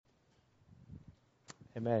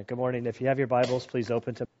Amen. Good morning. If you have your Bibles, please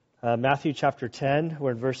open to Matthew chapter 10.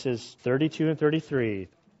 We're in verses 32 and 33.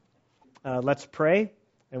 Let's pray,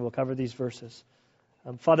 and we'll cover these verses.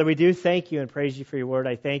 Father, we do thank you and praise you for your word.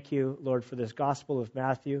 I thank you, Lord, for this Gospel of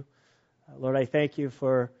Matthew. Lord, I thank you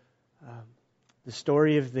for the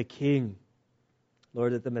story of the King.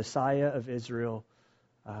 Lord, that the Messiah of Israel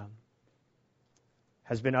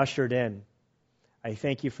has been ushered in. I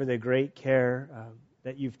thank you for the great care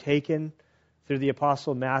that you've taken through the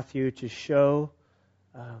Apostle Matthew to show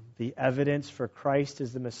the evidence for Christ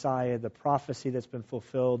as the Messiah, the prophecy that's been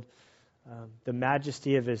fulfilled, the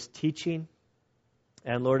majesty of his teaching.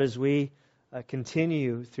 And Lord, as we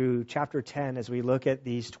continue through chapter 10, as we look at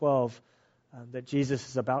these 12 that Jesus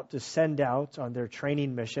is about to send out on their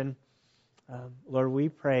training mission, Lord, we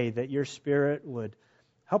pray that your Spirit would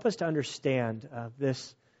help us to understand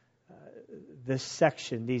this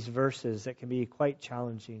section, these verses that can be quite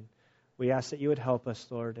challenging. We ask that you would help us,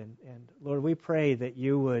 Lord. And Lord, we pray that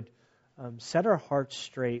you would set our hearts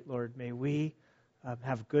straight, Lord. May we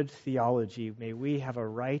have good theology. May we have a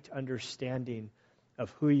right understanding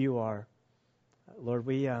of who you are. Lord,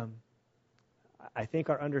 I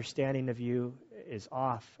think our understanding of you is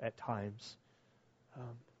off at times.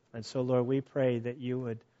 And so, Lord, we pray that you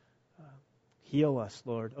would heal us,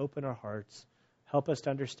 Lord. Open our hearts. Help us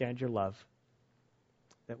to understand your love,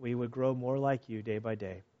 that we would grow more like you day by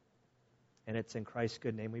day. And it's in Christ's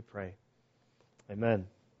good name we pray. Amen.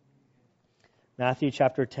 Matthew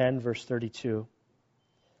chapter 10, verse 32.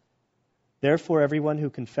 Therefore, everyone who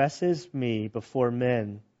confesses me before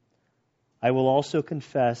men, I will also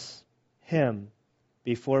confess him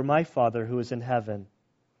before my Father who is in heaven.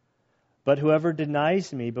 But whoever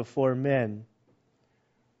denies me before men,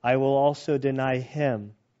 I will also deny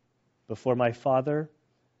him before my Father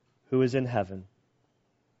who is in heaven.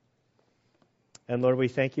 And Lord, we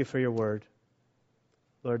thank you for your word.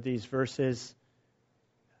 Lord, these verses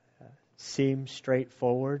seem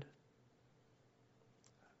straightforward.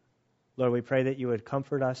 Lord, we pray that you would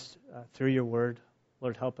comfort us through your word.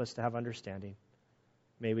 Lord, help us to have understanding.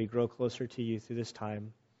 May we grow closer to you through this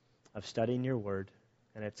time of studying your word.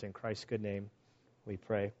 And it's in Christ's good name we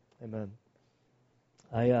pray. Amen.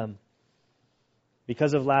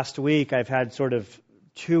 Because of last week, I've had sort of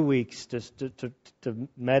 2 weeks to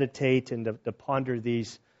meditate and to ponder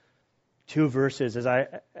these two verses.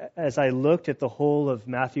 As I looked at the whole of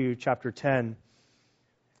Matthew chapter 10,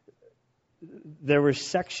 there were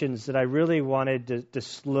sections that I really wanted to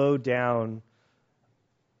slow down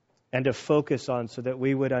and to focus on so that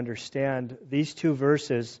we would understand these two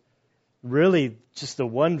verses. Really, just the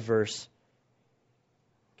one verse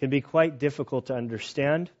can be quite difficult to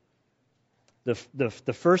understand.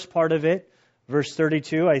 The first part of it, verse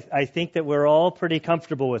 32, I think that we're all pretty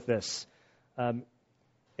comfortable with this.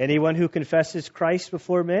 Anyone who confesses Christ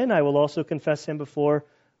before men, I will also confess him before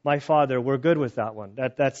my Father. We're good with that one.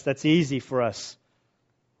 That's easy for us.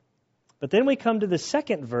 But then we come to the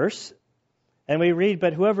second verse, and we read,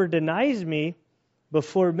 but whoever denies me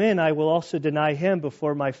before men, I will also deny him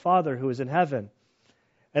before my Father who is in heaven.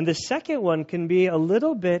 And the second one can be a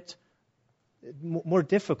little bit more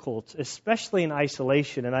difficult, especially in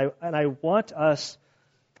isolation. And I want us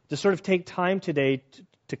to sort of take time today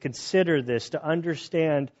to consider this, to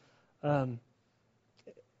understand. My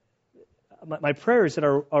prayer is that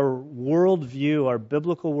our worldview, our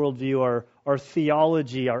biblical worldview, our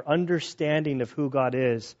theology, our understanding of who God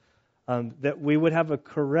is, that we would have a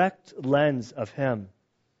correct lens of him.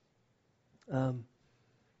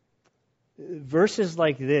 Verses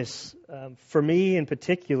like this, for me in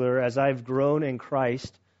particular, as I've grown in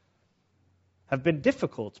Christ, have been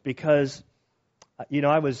difficult because,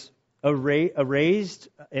 I was raised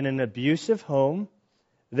in an abusive home,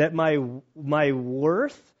 that my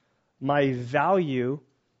worth, my value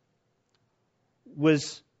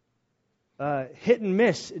was hit and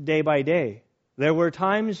miss day by day. There were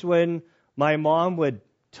times when my mom would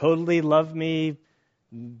totally love me,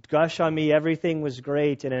 gush on me, everything was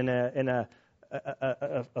great, and in a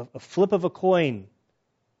flip of a coin,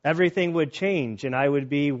 everything would change, and I would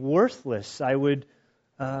be worthless. I would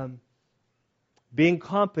be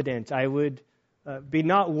incompetent. I would be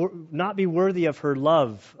not be worthy of her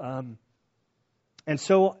love. And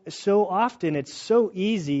so often it's so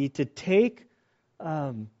easy to take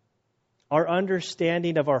our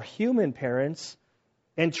understanding of our human parents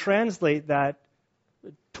and translate that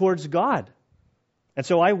towards God. And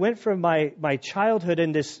so I went from my childhood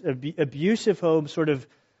in this abusive home, sort of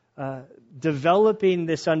developing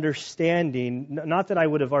this understanding, not that I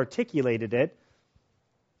would have articulated it,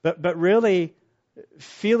 but really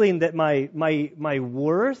feeling that my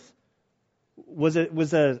worth was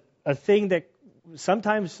a thing that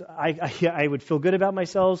sometimes I would feel good about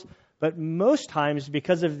myself, but most times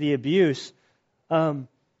because of the abuse,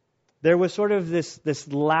 there was sort of this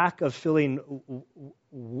lack of feeling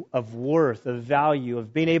of worth, of value,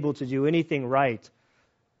 of being able to do anything right.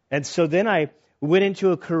 And so then I went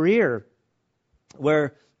into a career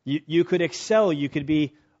where you could excel. You could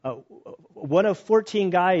be one of 14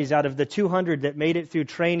 guys out of the 200 that made it through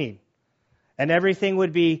training. And everything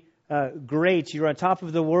would be great. You're on top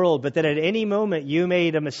of the world. But then at any moment you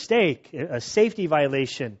made a mistake, a safety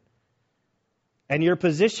violation, and your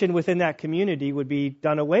position within that community would be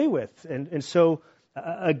done away with. And so,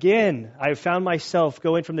 again, I found myself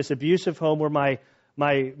going from this abusive home where my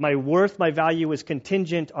worth, my value was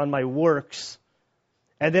contingent on my works.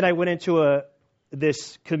 And then I went into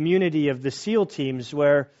this community of the SEAL teams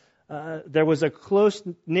where there was a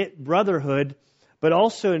close-knit brotherhood, but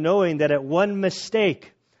also knowing that at one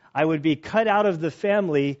mistake, I would be cut out of the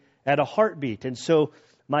family at a heartbeat. And so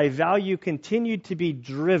my value continued to be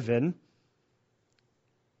driven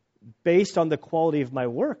based on the quality of my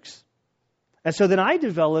works. And so then I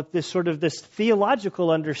developed this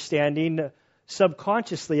theological understanding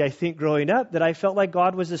subconsciously, I think, growing up, that I felt like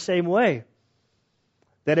God was the same way.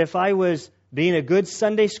 That if I was being a good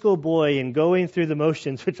Sunday school boy and going through the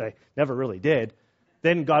motions, which I never really did,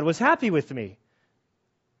 then God was happy with me.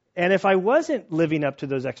 And if I wasn't living up to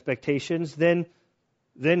those expectations, then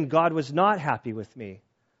God was not happy with me.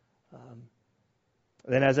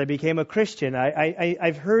 Then as I became a Christian,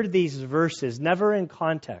 I've heard these verses, never in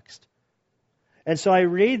context. And so I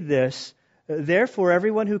read this, therefore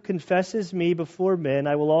everyone who confesses me before men,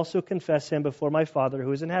 I will also confess him before my Father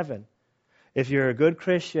who is in heaven. If you're a good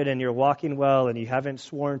Christian and you're walking well and you haven't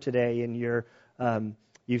sworn today and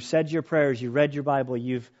you've said your prayers, you read your Bible,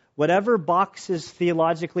 whatever boxes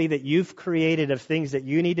theologically that you've created of things that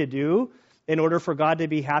you need to do in order for God to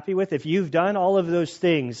be happy with, if you've done all of those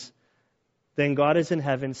things, then God is in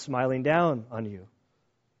heaven smiling down on you.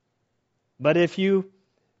 But if you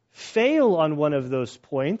fail on one of those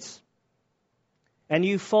points and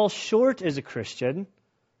you fall short as a Christian,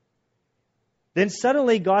 then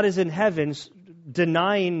suddenly God is in heaven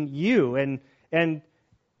denying you. And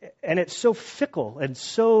it's so fickle and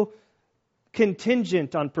so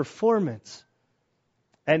contingent on performance.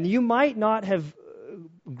 And you might not have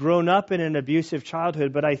grown up in an abusive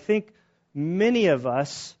childhood, but I think many of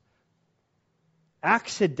us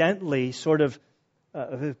accidentally sort of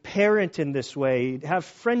parent in this way, have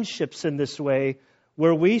friendships in this way,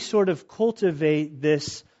 where we sort of cultivate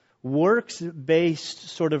this works-based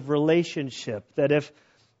sort of relationship that if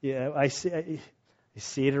I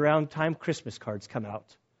see it around time Christmas cards come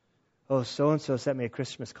out. Oh, so-and-so sent me a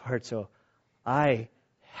Christmas card, so I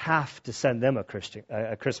have to send them a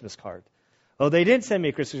Christmas card. Oh, they did send me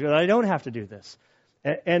a Christmas card. I don't have to do this.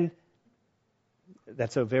 And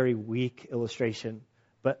that's a very weak illustration.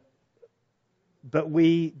 But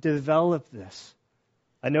we develop this.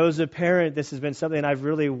 I know as a parent, this has been something I've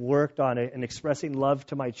really worked on, in expressing love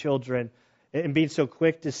to my children and being so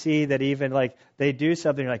quick to see that even like they do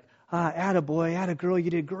something like, attaboy, attagirl, you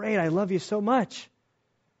did great. I love you so much.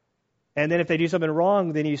 And then if they do something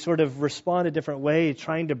wrong, then you sort of respond a different way,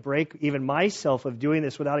 trying to break even myself of doing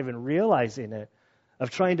this without even realizing it, of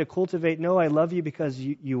trying to cultivate, no, I love you because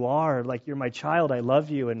you are, like you're my child, I love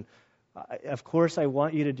you, and of course I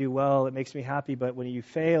want you to do well, it makes me happy, but when you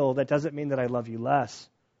fail, that doesn't mean that I love you less.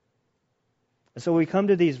 And so we come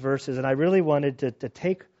to these verses, and I really wanted to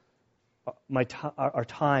take our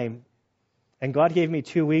time, and God gave me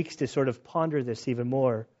 2 weeks to sort of ponder this even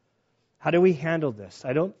more. How do we handle this?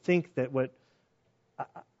 I don't think that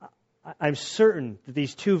I'm certain that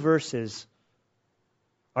these two verses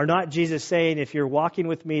are not Jesus saying, if you're walking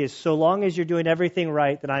with me, so long as you're doing everything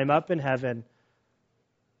right, then I'm up in heaven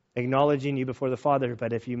acknowledging you before the Father.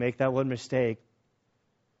 But if you make that one mistake,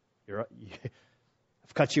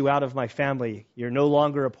 I've cut you out of my family. You're no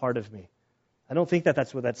longer a part of me. I don't think that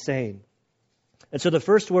that's what that's saying. And so the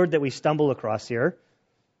first word that we stumble across here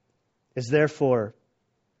is therefore.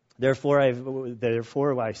 Therefore,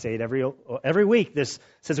 I say it every week since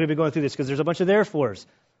we've been going through this, because there's a bunch of therefores.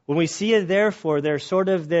 When we see a therefore, there's sort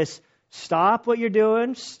of this, stop what you're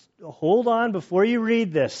doing, hold on before you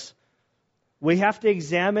read this. We have to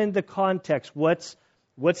examine the context, what's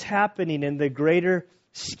happening in the greater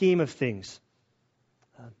scheme of things.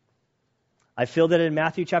 I feel that in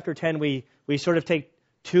Matthew chapter 10, we sort of take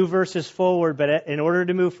 2 verses forward, but in order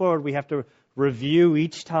to move forward, we have to review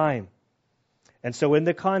each time. And so in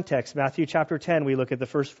the context, Matthew chapter 10, we look at the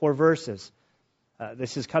first 4 verses.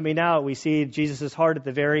 This is coming out. We see Jesus' heart at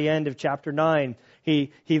the very end of chapter 9.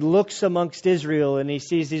 He looks amongst Israel and he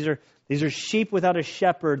sees these These are sheep without a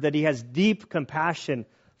shepherd, that he has deep compassion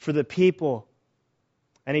for the people.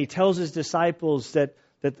 And he tells his disciples that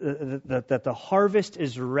the harvest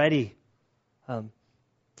is ready. But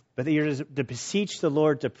that you're to beseech the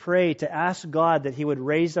Lord, to pray, to ask God that he would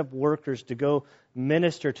raise up workers to go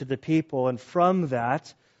minister to the people. And from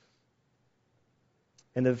that,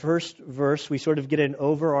 in the first verse, we sort of get an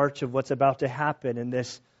overarch of what's about to happen in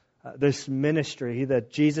this ministry,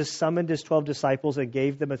 that Jesus summoned his 12 disciples and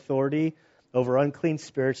gave them authority over unclean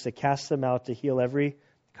spirits to cast them out, to heal every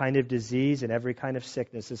kind of disease and every kind of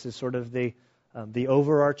sickness. This is sort of the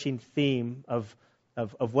overarching theme of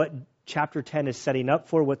what chapter 10 is setting up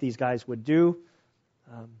for, what these guys would do.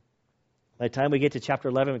 By the time we get to chapter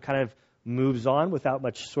 11, it kind of moves on without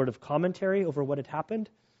much sort of commentary over what had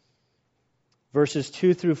happened. Verses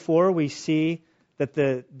 2 through 4, we see that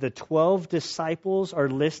the 12 disciples are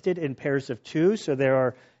listed in pairs of 2. So there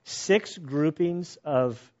are 6 groupings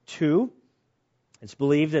of 2. It's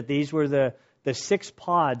believed that these were the 6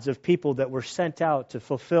 pods of people that were sent out to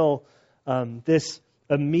fulfill this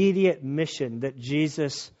immediate mission that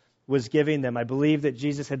Jesus was giving them. I believe that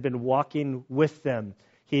Jesus had been walking with them.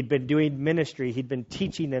 He'd been doing ministry. He'd been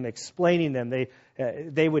teaching them, explaining them.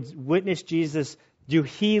 They would witness Jesus do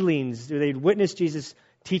healings. They'd witness Jesus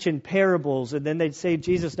teach in parables, and then they'd say,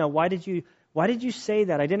 Jesus, now why did you say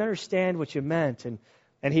that? I didn't understand what you meant.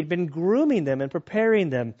 And he'd been grooming them and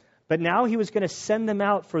preparing them, but now he was going to send them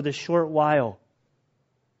out for the short while.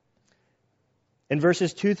 In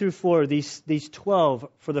verses 2 through 4, these 12,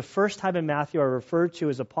 for the first time in Matthew, are referred to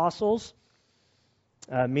as apostles,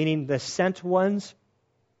 meaning the sent ones.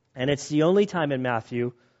 And it's the only time in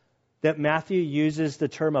Matthew that Matthew uses the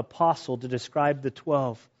term apostle to describe the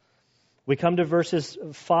 12. We come to verses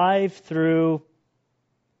 5 through,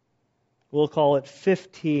 we'll call it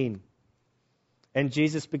 15. And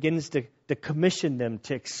Jesus begins to commission them,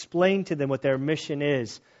 to explain to them what their mission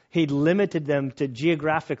is. He limited them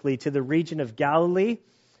geographically to the region of Galilee,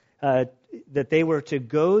 that they were to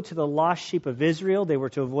go to the lost sheep of Israel. They were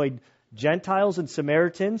to avoid Gentiles and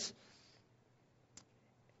Samaritans.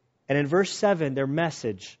 And in verse 7, their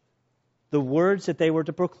message, the words that they were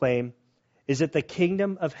to proclaim, is that the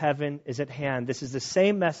kingdom of heaven is at hand. This is the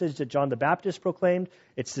same message that John the Baptist proclaimed.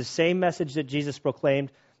 It's the same message that Jesus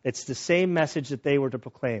proclaimed. It's the same message that they were to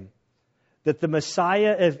proclaim. That the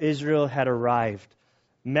Messiah of Israel had arrived.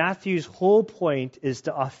 Matthew's whole point is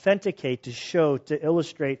to authenticate, to show, to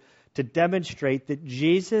illustrate, to demonstrate that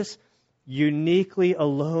Jesus uniquely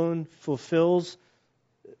alone fulfills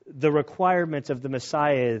the requirements of the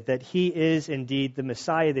Messiah, that he is indeed the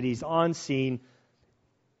Messiah, that he's on scene,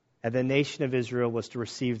 and the nation of Israel was to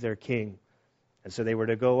receive their king. And so they were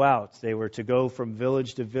to go out. They were to go from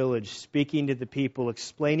village to village, speaking to the people,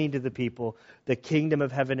 explaining to the people, the kingdom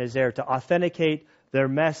of heaven is there. To authenticate their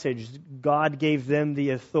message, God gave them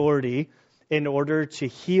the authority in order to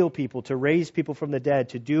heal people, to raise people from the dead,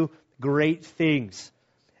 to do great things.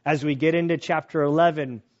 As we get into chapter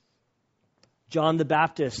 11, John the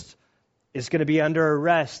Baptist is going to be under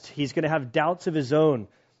arrest. He's going to have doubts of his own.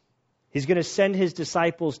 He's going to send his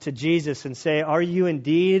disciples to Jesus and say, "Are you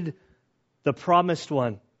indeed the promised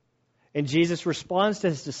one?" And Jesus responds to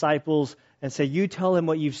his disciples and say, "You tell him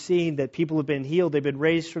what you've seen, that people have been healed, they've been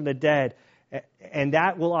raised from the dead, and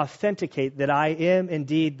that will authenticate that I am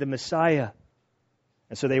indeed the Messiah."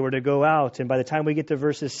 And so they were to go out, and by the time we get to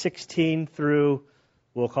verses 16 through,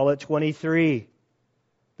 we'll call it 23,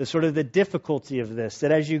 the difficulty of this,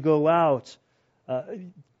 that as you go out,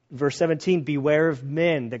 verse 17, beware of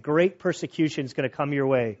men, that great persecution is going to come your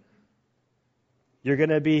way. You're going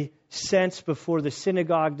to be sent before the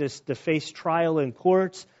synagogue to face trial in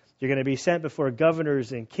courts. You're going to be sent before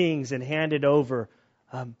governors and kings and handed over.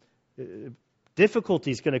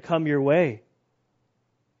 Difficulty is going to come your way.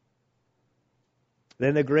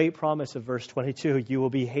 Then the great promise of verse 22, you will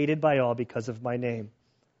be hated by all because of my name.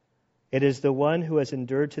 It is the one who has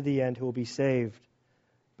endured to the end who will be saved.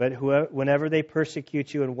 But whenever they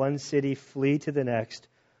persecute you in one city, flee to the next.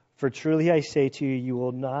 For truly I say to you, you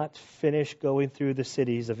will not finish going through the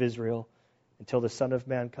cities of Israel until the Son of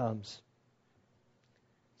Man comes.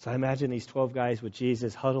 So I imagine these 12 guys with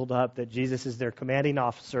Jesus huddled up, that Jesus is their commanding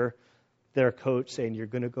officer, their coach, saying, you're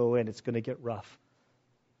going to go in, it's going to get rough.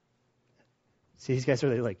 See, these guys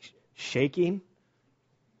are like shaking,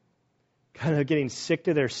 kind of getting sick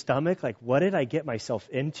to their stomach, like, what did I get myself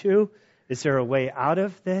into? Is there a way out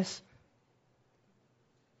of this?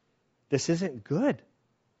 This isn't good.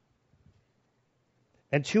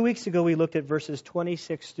 And 2 weeks ago, we looked at verses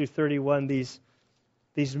 26 through 31, these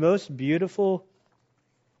most beautiful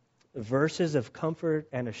verses of comfort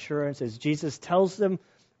and assurance as Jesus tells them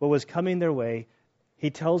what was coming their way. he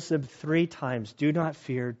tells them 3 times, do not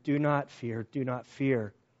fear, do not fear, do not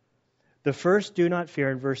fear. The first do not fear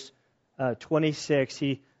in verse 26,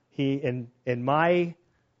 he in my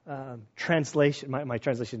translation, my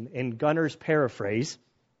translation, in Gunner's paraphrase,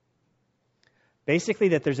 basically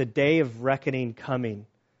that there's a day of reckoning coming,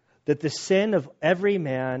 that the sin of every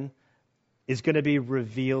man is going to be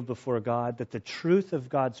revealed before God, that the truth of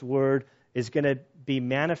God's word is going to be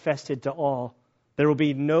manifested to all. There will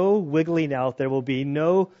be no wiggling out. There will be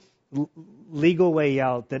no legal way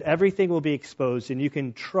out, that everything will be exposed, and you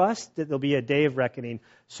can trust that there'll be a day of reckoning.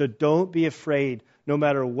 So don't be afraid. No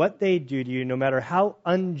matter what they do to you, no matter how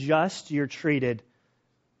unjust you're treated,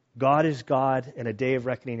 God is God, and a day of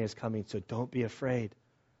reckoning is coming, so don't be afraid.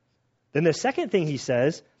 Then the second thing he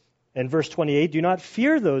says in verse 28, do not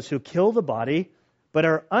fear those who kill the body, but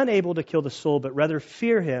are unable to kill the soul, but rather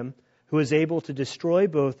fear him who is able to destroy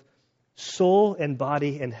both soul and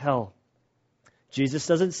body in hell. Jesus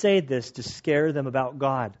doesn't say this to scare them about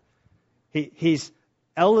God. He's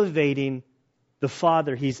elevating the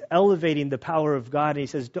Father. He's elevating the power of God. And he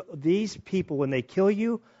says, these people, when they kill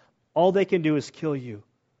you, all they can do is kill you.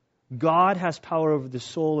 God has power over the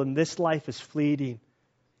soul, and this life is fleeting.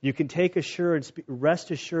 You can take assurance,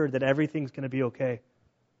 rest assured that everything's going to be okay.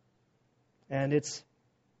 And it's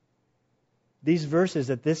these verses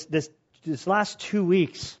that this last 2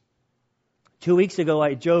 weeks. 2 weeks ago,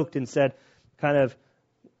 I joked and said, kind of,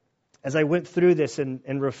 as I went through this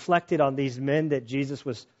and reflected on these men that Jesus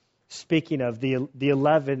was speaking of, the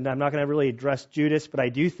 11, I'm not going to really address Judas, but I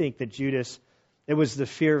do think that Judas, it was the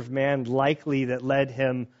fear of man likely that led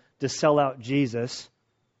him to sell out Jesus.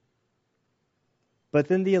 But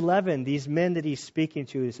then the 11, these men that he's speaking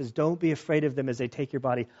to, he says, don't be afraid of them as they take your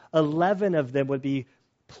body. 11 of them would be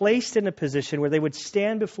placed in a position where they would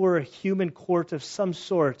stand before a human court of some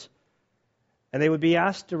sort, and they would be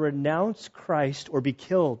asked to renounce Christ or be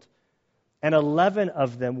killed. And 11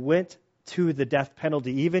 of them went to the death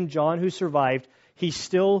penalty. Even John, who survived, he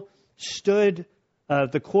still stood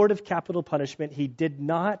the court of capital punishment. He did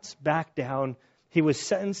not back down. He was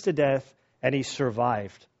sentenced to death, and he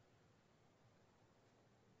survived.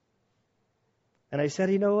 And I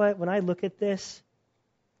said, you know what? When I look at this,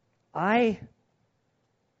 I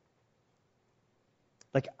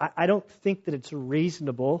don't think that it's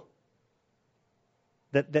reasonable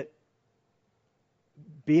that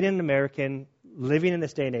being an American, living in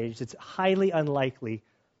this day and age, it's highly unlikely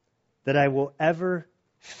that I will ever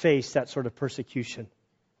face that sort of persecution.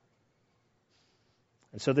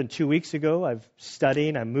 And so then 2 weeks ago, I'm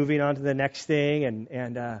studying, I'm moving on to the next thing,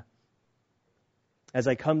 and as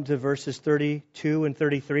I come to verses 32 and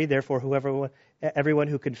 33, therefore everyone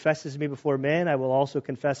who confesses me before men, I will also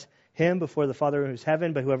confess him before the Father who is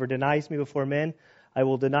heaven, but whoever denies me before men, I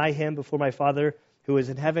will deny him before my Father who is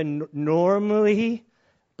in heaven. Normally,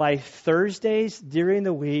 by Thursdays during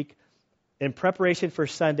the week, in preparation for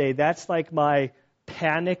Sunday, that's like my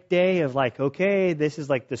panic day of like, okay, this is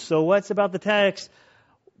like the so what's about the text.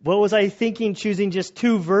 What was I thinking choosing just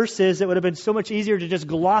 2 verses? It would have been so much easier to just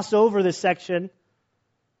gloss over this section.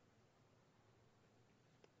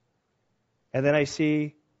 And then I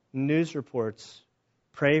see news reports.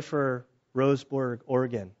 Pray for Roseburg,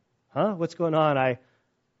 Oregon. Huh? What's going on? I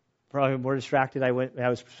probably more distracted. I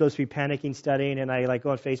was supposed to be panicking, studying, and I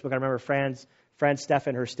go on Facebook. I remember Fran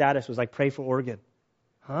Steffen, her status was like, pray for Oregon.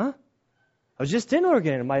 Huh? I was just in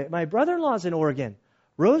Oregon. My brother-in-law's in Oregon.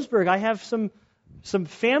 Roseburg, I have some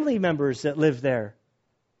family members that live there.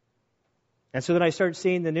 And so then I started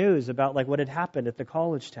seeing the news about like what had happened at the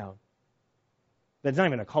college town. It's not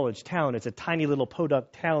even a college town. It's a tiny little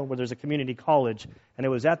podunk town where there's a community college. And it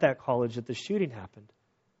was at that college that the shooting happened.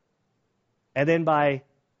 And then by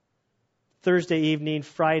Thursday evening,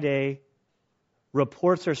 Friday,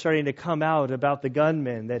 reports are starting to come out about the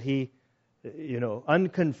gunman that he,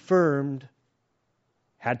 unconfirmed,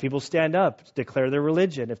 had people stand up, declare their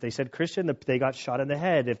religion. If they said Christian, they got shot in the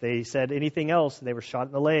head. If they said anything else, they were shot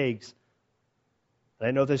in the legs. I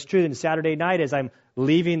know if this is true. And Saturday night, as I'm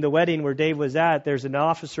leaving the wedding where Dave was at, there's an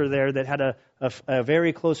officer there that had a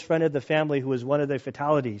very close friend of the family who was one of the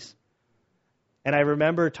fatalities. And I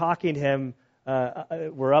remember talking to him.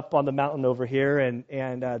 We're up on the mountain over here,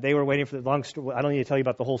 and they were waiting for the long story. I don't need to tell you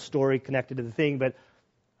about the whole story connected to the thing, but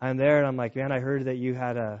I'm there, and I'm like, man, I heard that you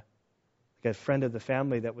had a friend of the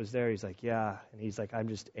family that was there. He's like, yeah. And he's like, I'm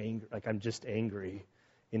just angry.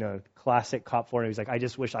 Classic cop for him. He's like, I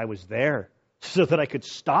just wish I was there so that I could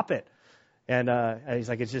stop it. And he's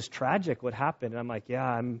like, it's just tragic what happened. And I'm like,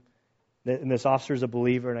 yeah, and this officer's a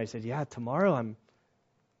believer. And I said, yeah, tomorrow I'm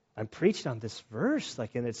preaching on this verse.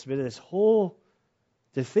 And it's been this whole,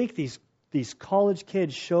 to think these these college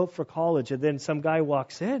kids show up for college, and then some guy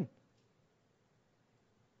walks in.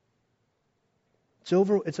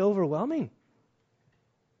 It's overwhelming.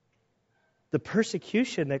 The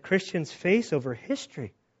persecution that Christians face over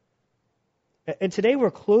history. And today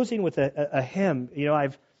we're closing with a hymn.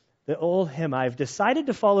 The old hymn, I've decided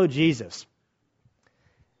to follow Jesus.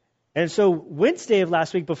 And so Wednesday of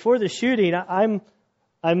last week, before the shooting, I'm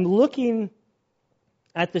looking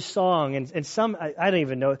at the song, and some, I don't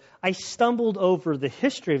even know, I stumbled over the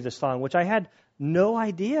history of the song, which I had no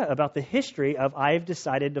idea about the history of I've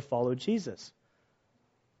decided to follow Jesus.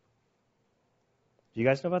 Do you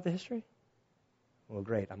guys know about the history? Well,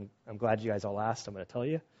 great. I'm glad you guys all asked. I'm going to tell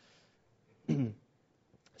you.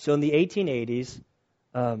 So in the 1880s,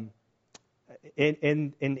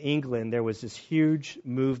 in England, there was this huge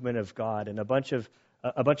movement of God, and a bunch of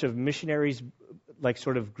missionaries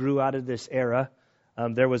sort of grew out of this era.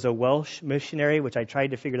 There was a Welsh missionary, which I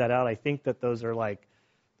tried to figure that out. I think that those are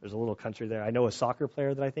there's a little country there. I know a soccer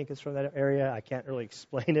player that I think is from that area. I can't really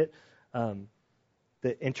explain it,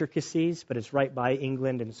 the intricacies, but it's right by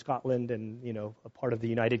England and Scotland and, a part of the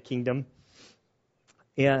United Kingdom.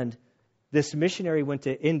 And this missionary went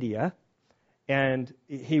to India, and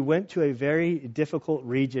he went to a very difficult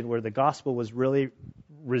region where the gospel was really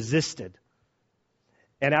resisted.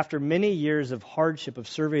 And after many years of hardship of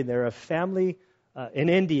serving there, a family in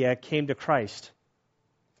India came to Christ.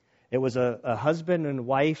 It was a husband and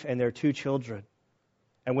wife and their 2 children.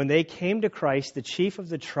 And when they came to Christ, the chief of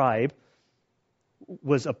the tribe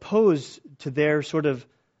was opposed to their sort of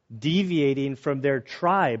deviating from their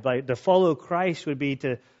tribe. To follow Christ would be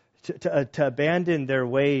to abandon their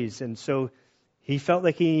ways. And so he felt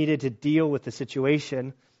like he needed to deal with the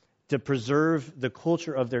situation to preserve the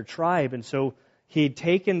culture of their tribe. And so he'd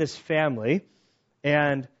taken this family,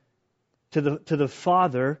 and to the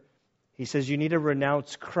father, he says, you need to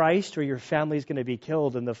renounce Christ or your family's going to be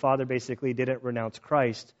killed. And the father basically didn't renounce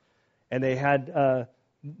Christ. And they had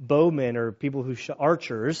bowmen, or people who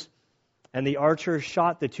archers, and the archers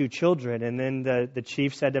shot the 2 children. And then the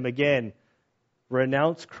chief said to him again,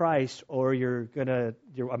 renounce Christ or I'm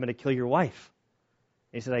going to kill your wife.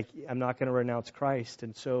 And he said, I'm not going to renounce Christ.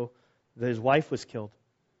 And so his wife was killed.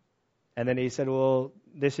 And then he said, well,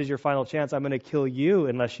 this is your final chance. I'm going to kill you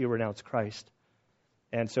unless you renounce Christ.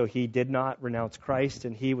 And so he did not renounce Christ,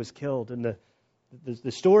 and he was killed. And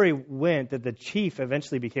the story went that the chief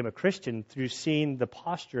eventually became a Christian through seeing the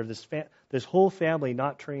posture of this whole family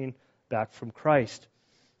not turning back from Christ.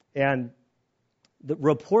 And the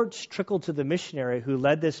reports trickled to the missionary who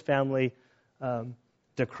led this family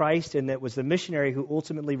to Christ, and it was the missionary who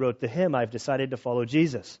ultimately wrote the hymn, I've decided to follow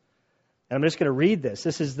Jesus. And I'm just going to read this.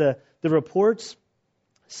 This is the reports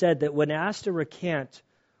said that when asked to recant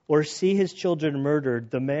or see his children murdered,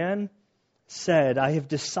 the man said, I have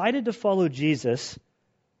decided to follow Jesus,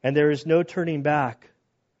 and there is no turning back.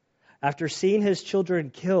 After seeing his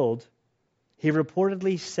children killed, he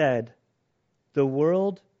reportedly said, the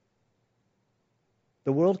world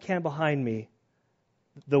can't behind me.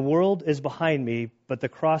 The world is behind me, but the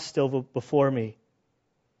cross still before me.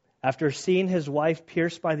 After seeing his wife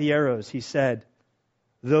pierced by the arrows, he said,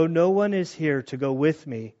 though no one is here to go with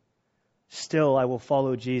me, still I will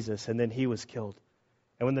follow Jesus. And then he was killed.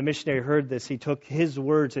 And when the missionary heard this, he took his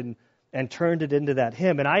words and turned it into that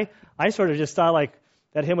hymn. And I sort of just thought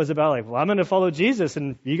that hymn was about well, I'm going to follow Jesus,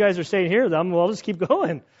 and you guys are staying here, I'll just keep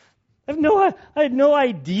going. I had no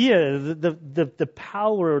idea the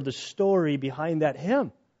power or the story behind that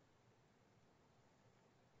hymn.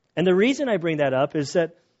 And the reason I bring that up is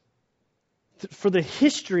that for the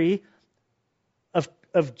history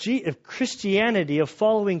of Christianity, of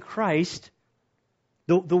following Christ,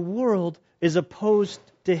 the world is opposed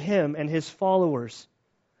to him and his followers.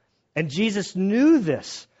 And Jesus knew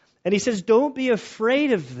this. And he says, don't be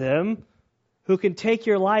afraid of them who can take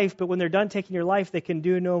your life, but when they're done taking your life, they can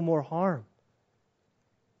do no more harm.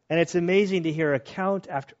 And it's amazing to hear account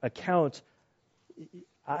after account.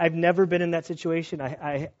 I've never been in that situation.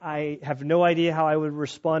 I have no idea how I would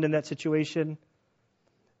respond in that situation.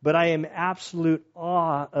 But I am absolute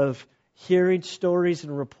awe of hearing stories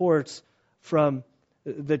and reports from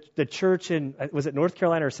the church in, was it North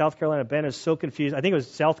Carolina or South Carolina? Ben is so confused. I think it was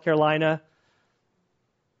South Carolina.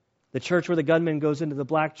 The church where the gunman goes into the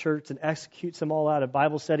black church and executes them all out of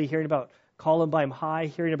Bible study, hearing about Columbine High,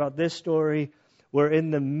 hearing about this story, where in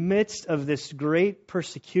the midst of this great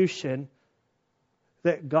persecution,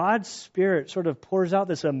 that God's Spirit sort of pours out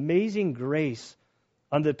this amazing grace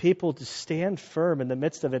on the people to stand firm in the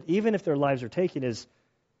midst of it, even if their lives are taken, it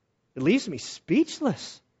leaves me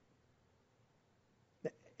speechless.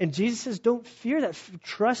 And Jesus says, don't fear that.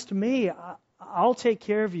 Trust me. I'll take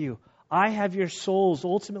care of you. I have your souls.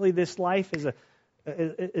 Ultimately, this life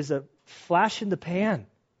is a flash in the pan.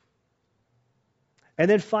 And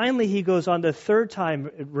then finally, he goes on the third time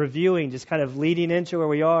reviewing, just kind of leading into where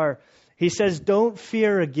we are. He says, don't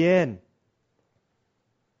fear again.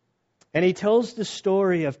 And he tells the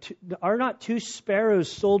story of, are not 2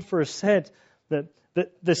 sparrows sold for a cent?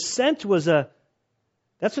 The cent was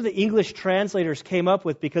that's what the English translators came up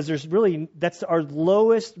with, because that's our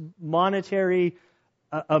lowest monetary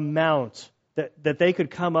amount that they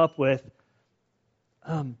could come up with.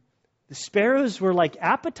 The sparrows were like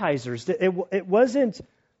appetizers. It wasn't,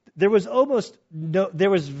 there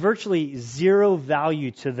was virtually zero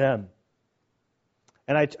value to them.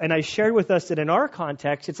 And I shared with us that in our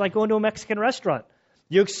context, it's like going to a Mexican restaurant.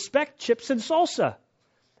 You expect chips and salsa.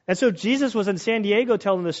 And so Jesus was in San Diego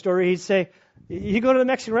telling the story. He'd say, you go to the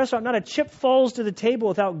Mexican restaurant, not a chip falls to the table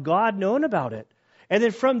without God knowing about it. And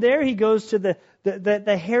then from there, he goes to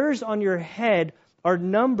the hairs on your head are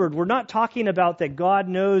numbered. We're not talking about that God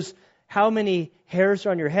knows how many hairs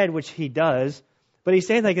are on your head, which he does. But he's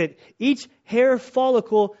saying like that each hair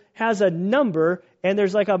follicle has a number, and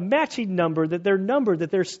there's like a matching number, that they're numbered,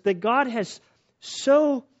 that God has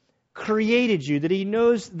so created you that he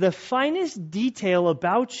knows the finest detail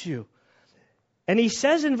about you. And he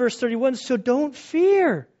says in verse 31, so don't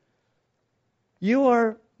fear. You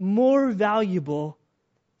are more valuable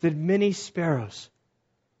than many sparrows.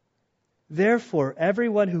 Therefore,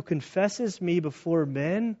 everyone who confesses me before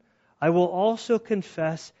men, I will also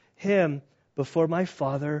confess him before my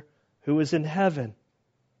Father who is in heaven.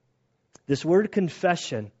 This word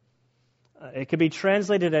confession, it can be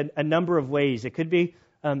translated a number of ways. It could be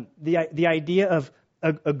the idea of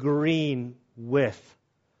agreeing with,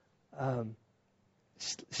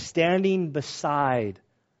 standing beside.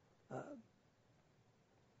 I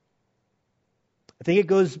think it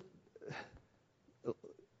goes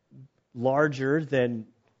larger than,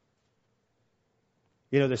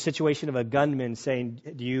 the situation of a gunman saying,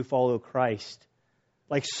 do you follow Christ?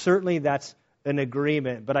 Like, certainly that's an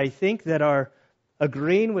agreement. But I think that our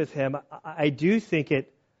agreeing with him, I do think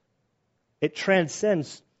it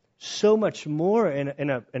transcends so much more in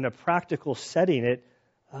a practical setting.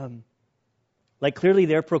 Like clearly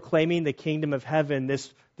they're proclaiming the kingdom of heaven,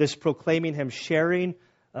 this proclaiming him, sharing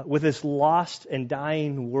with this lost and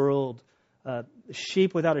dying world,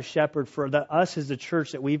 sheep without a shepherd, for us as the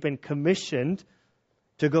church that we've been commissioned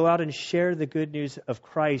to go out and share the good news of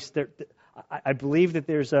Christ. I believe that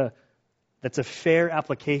that's a fair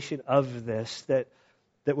application of this, that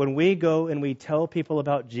when we go and we tell people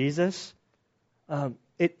about Jesus,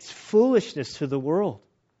 it's foolishness to the world.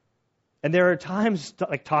 And there are times,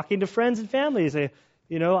 like talking to friends and family, say,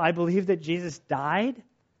 I believe that Jesus died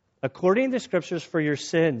according to the Scriptures for your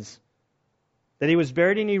sins, that he was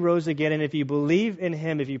buried and he rose again, and if you believe in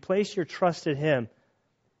him, if you place your trust in him,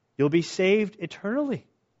 you'll be saved eternally.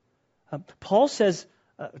 Paul says,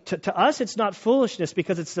 to us it's not foolishness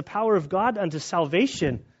because it's the power of God unto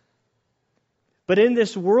salvation. But in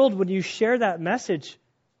this world, when you share that message,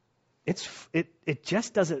 it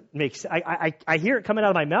just doesn't make sense. I hear it coming out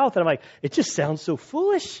of my mouth, and I'm like, it just sounds so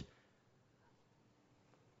foolish.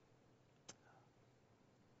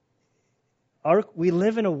 We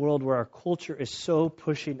live in a world where our culture is so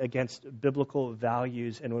pushing against biblical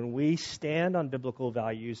values, and when we stand on biblical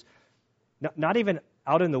values, not even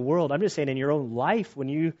out in the world, I'm just saying in your own life, when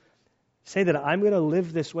you say that I'm going to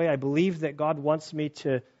live this way, I believe that God wants me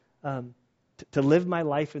to live my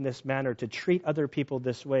life in this manner, to treat other people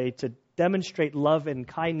this way, to demonstrate love and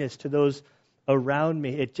kindness to those around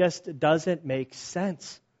me. It just doesn't make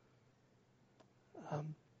sense.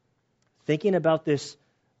 Thinking about this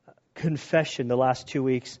confession the last 2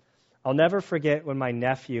 weeks, I'll never forget when my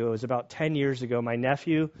nephew, it was about 10 years ago, my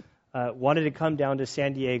nephew wanted to come down to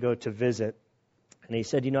San Diego to visit. And he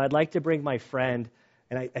said, I'd like to bring my friend.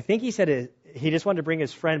 And I think he said he just wanted to bring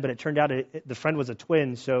his friend, but it turned out the friend was a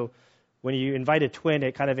twin. So when you invite a twin,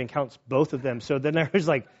 it kind of counts both of them. So then there was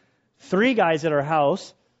like 3 guys at our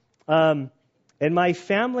house. In my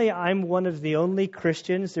family, I'm one of the only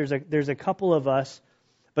Christians. There's a couple of us.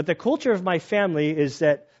 But the culture of my family is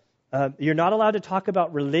that you're not allowed to talk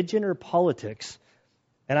about religion or politics.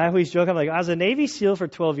 And I always joke, I'm like, I was a Navy SEAL for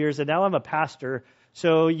 12 years, and now I'm a pastor.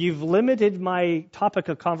 So you've limited my topic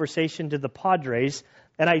of conversation to the Padres,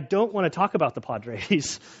 and I don't want to talk about the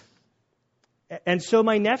Padres. And so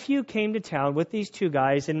my nephew came to town with these 2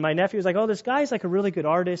 guys, and my nephew was like, this guy's like a really good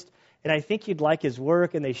artist, and I think you'd like his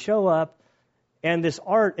work. And they show up, and this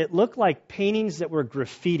art, it looked like paintings that were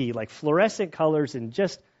graffiti, like fluorescent colors and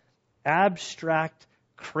just abstract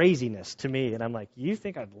craziness to me. And I'm like, you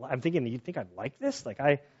think I'd like this? Like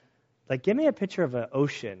Like, give me a picture of an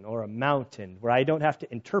ocean or a mountain where I don't have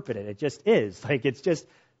to interpret it. It just is. Like, it's just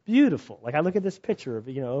beautiful. Like, I look at this picture of,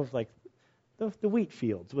 of like the wheat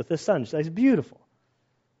fields with the sun. It's beautiful.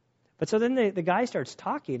 But so then the guy starts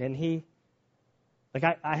talking, and he, like,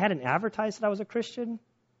 I hadn't advertised that I was a Christian.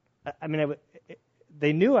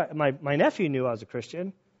 They knew, my nephew knew I was a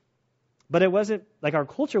Christian, but it wasn't, like, our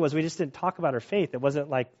culture was, we just didn't talk about our faith. It wasn't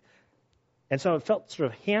like, and so it felt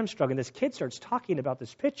sort of hamstrung, and this kid starts talking about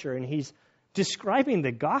this picture, and he's describing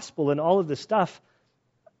the gospel and all of this stuff,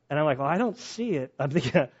 and I'm like, well, I don't see it. I'm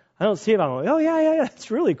thinking, I don't see it. I'm like, oh, yeah,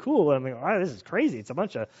 it's really cool. And I'm like, oh, this is crazy. It's a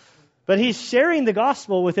bunch of, but he's sharing the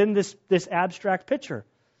gospel within this abstract picture.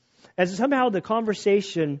 And somehow the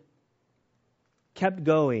conversation kept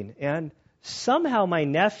going, and somehow my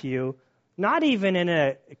nephew, not even in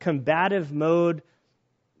a combative mode,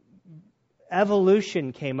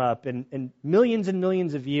 evolution came up in millions and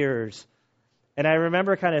millions of years. And I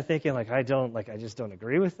remember kind of thinking, like, I just don't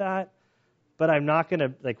agree with that. But I'm not gonna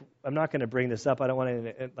bring this up. I don't want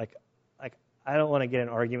to I don't want to get an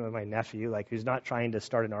argument with my nephew, like, who's not trying to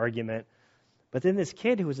start an argument. But then this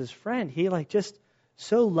kid who was his friend, he, like, just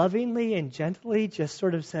so lovingly and gently just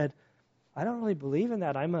sort of said, I don't really believe in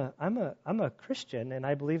that. I'm a Christian, and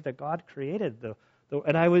I believe that God created the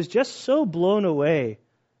and I was just so blown away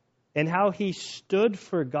in how he stood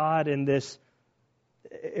for God in this.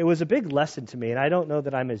 It was a big lesson to me, and I don't know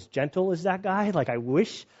that I'm as gentle as that guy. Like, I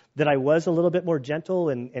wish that I was a little bit more gentle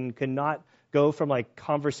and could not go from, like,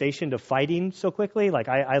 conversation to fighting so quickly. Like,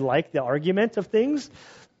 I like the argument of things.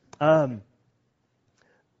 And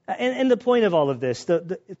the point of all of this,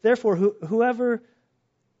 therefore,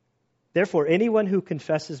 anyone who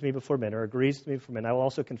confesses me before men or agrees with me before men, I will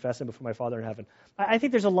also confess him before my Father in heaven. I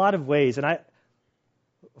think there's a lot of ways, and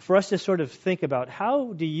for us to sort of think about,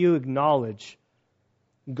 how do you acknowledge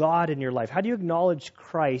God in your life? How do you acknowledge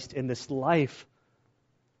Christ in this life?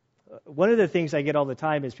 One of the things I get all the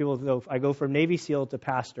time is I go from Navy SEAL to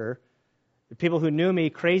pastor. People who knew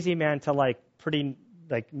me, crazy man, to, like, pretty,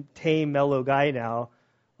 like, tame, mellow guy now.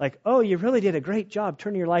 Like, oh, you really did a great job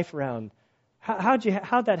turning your life around. How'd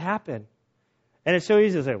that happen? And it's so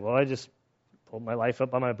easy to say, well, I just pulled my life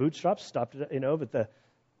up by my bootstraps, stopped it, but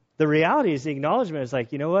the reality is, the acknowledgement is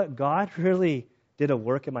like, you know what? God really did a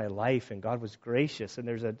work in my life, and God was gracious. And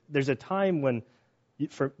there's a time when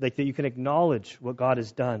that you can acknowledge what God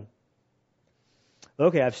has done.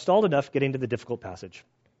 Okay, I've stalled enough getting to the difficult passage.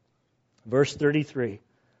 Verse 33.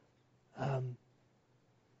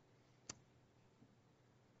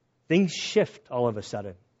 Things shift all of a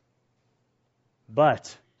sudden.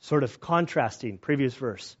 But, sort of contrasting previous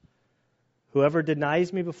verse, whoever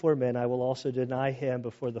denies me before men, I will also deny him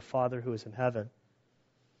before the Father who is in heaven.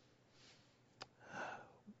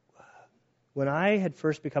 When I had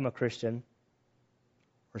first become a Christian,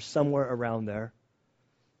 or somewhere around there,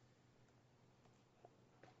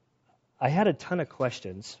 I had a ton of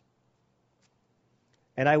questions.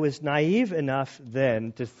 And I was naive enough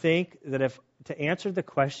then to think that to answer the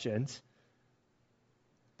questions,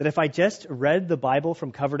 that if I just read the Bible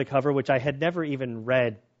from cover to cover, which I had never even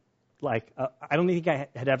read, I don't think I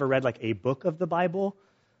had ever read, like, a book of the Bible.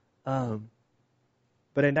 But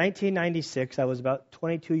in 1996, I was about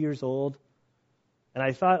 22 years old, and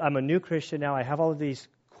I thought, I'm a new Christian now. I have all of these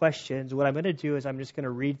questions. What I'm going to do is I'm just going to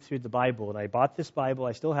read through the Bible. And I bought this Bible.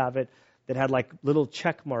 I still have it, that had, like, little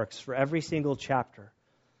check marks for every single chapter.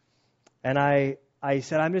 And I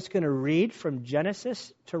said, I'm just going to read from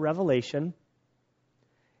Genesis to Revelation.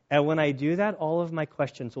 And when I do that, all of my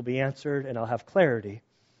questions will be answered, and I'll have clarity.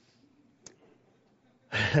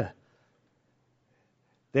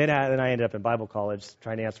 Then I ended up in Bible college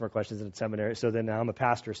trying to answer more questions in seminary. So then now I'm a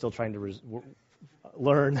pastor still trying to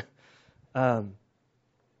learn.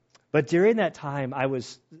 But during that time, I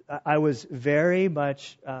was very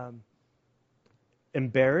much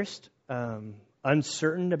embarrassed,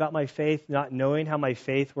 uncertain about my faith, not knowing how my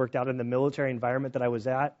faith worked out in the military environment that I was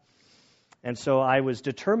at. And so I was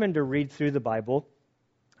determined to read through the Bible.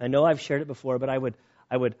 I know I've shared it before, but I would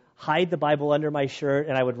hide the Bible under my shirt,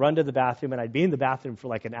 and I would run to the bathroom, and I'd be in the bathroom for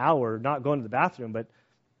like an hour, not going to the bathroom, but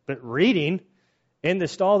reading in the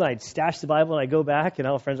stall. Then I'd stash the Bible, and I'd go back, and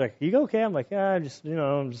all friends are like, you okay? I'm like, yeah, I'm just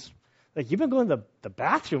like, you've been going to the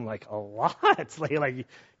bathroom like a lot. It's like,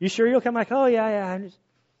 you sure you'll come? I'm like, oh yeah,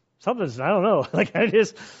 something's, I don't know.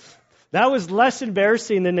 That was less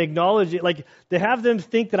embarrassing than acknowledging, like, to have them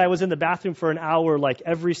think that I was in the bathroom for an hour, like,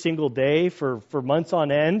 every single day for months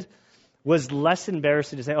on end, was less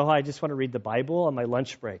embarrassing to say, oh, I just want to read the Bible on my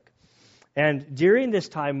lunch break. And during this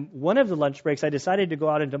time, one of the lunch breaks, I decided to go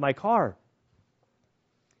out into my car.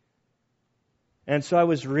 And so I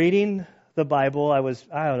was reading the Bible. I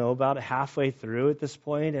don't know, about halfway through at this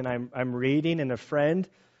point, and I'm reading, and a friend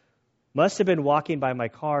must have been walking by my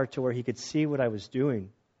car to where he could see what I was doing.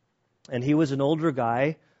 And he was an older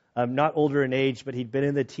guy, not older in age, but he'd been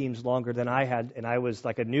in the teams longer than I had, and I was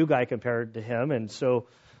like a new guy compared to him, and so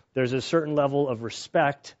there's a certain level of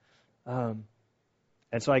respect. And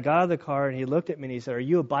so I got out of the car, and he looked at me, and he said, "Are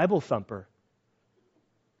you a Bible thumper?"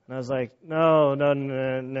 And I was like, no,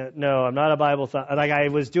 I'm not a Bible thumper. Like, I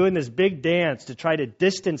was doing this big dance to try to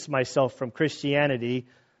distance myself from Christianity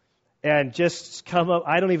and just come up.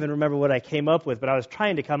 I don't even remember what I came up with, but I was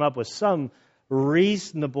trying to come up with some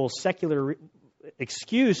reasonable secular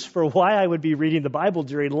excuse for why I would be reading the Bible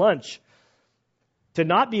during lunch, to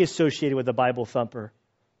not be associated with a Bible thumper.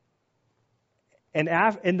 And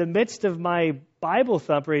in the midst of my Bible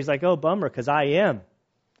thumper, he's like, "Oh, bummer, because I am."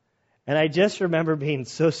 And I just remember being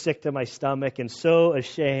so sick to my stomach and so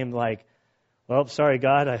ashamed, like, well, sorry,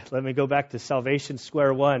 God, let me go back to salvation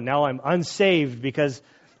square one. Now I'm unsaved because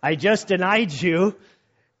I just denied you.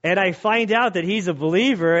 And I find out that he's a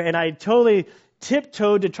believer, and I totally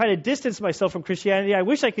tiptoed to try to distance myself from Christianity. I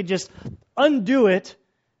wish I could just undo it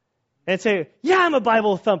and say, yeah, I'm a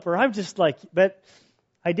Bible thumper. I'm just like, but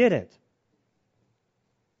I didn't.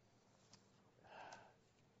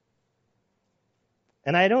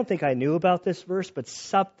 And I don't think I knew about this verse, but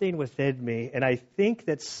something within me, and I think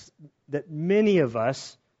that many of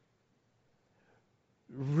us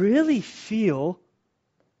really feel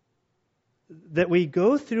that we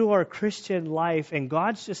go through our Christian life and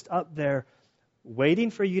God's just up there waiting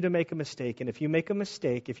for you to make a mistake. And if you make a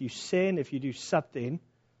mistake, if you sin, if you do something,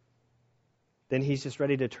 then he's just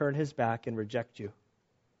ready to turn his back and reject you.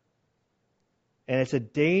 And it's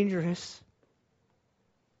dangerous.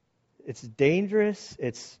 It's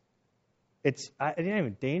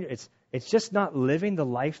just not living the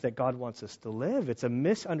life that God wants us to live. It's a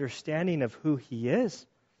misunderstanding of who he is.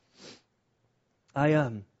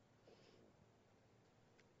 I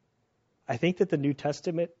think that the New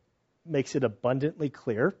Testament makes it abundantly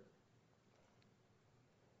clear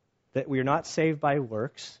that we are not saved by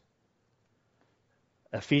works.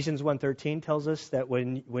 Ephesians 1:13 tells us that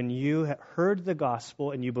when you heard the gospel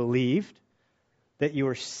and you believed, that you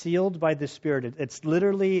were sealed by the Spirit. It's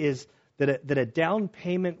literally is that a down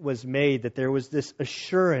payment was made, that there was this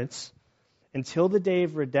assurance until the day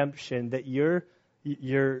of redemption that your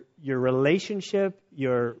relationship,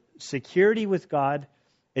 your security with God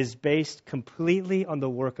is based completely on the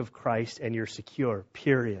work of Christ, and you're secure,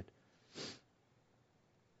 period.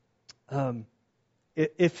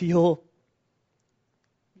 If you'll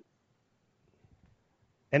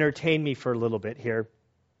entertain me for a little bit here,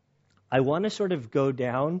 I want to sort of go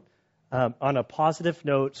down on a positive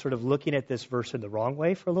note, sort of looking at this verse in the wrong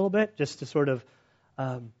way for a little bit, just to sort of,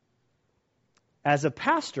 as a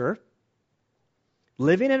pastor,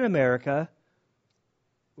 living in America,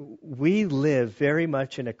 we live very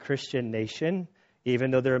much in a Christian nation,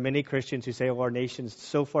 even though there are many Christians who say, oh, our nation's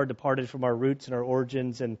so far departed from our roots and our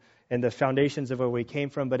origins and the foundations of where we came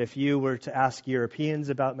from. But if you were to ask Europeans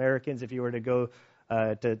about Americans, if you were to go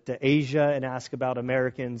to Asia and ask about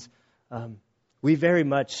Americans, we very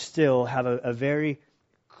much still have a very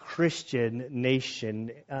Christian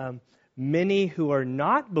nation. Many who are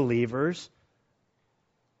not believers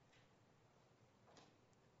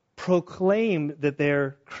proclaim that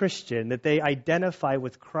they're Christian, that they identify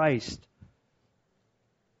with Christ.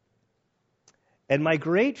 And my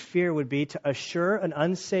great fear would be to assure an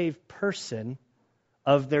unsaved person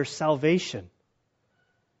of their salvation.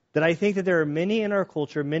 That I think that there are many in our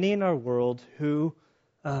culture, many in our world who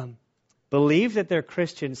believe that they're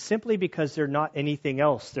Christians simply because they're not anything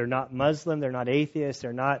else. They're not Muslim, they're not atheist,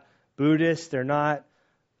 they're not Buddhist,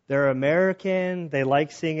 they're American, they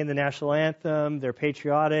like singing the national anthem, they're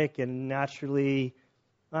patriotic, and naturally,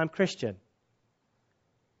 I'm Christian.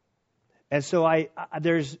 And so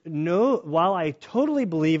while I totally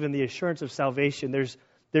believe in the assurance of salvation,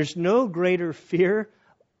 there's no greater fear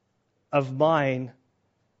of mine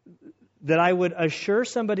that I would assure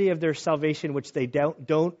somebody of their salvation which they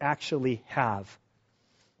don't actually have.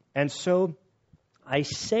 And so I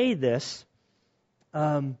say this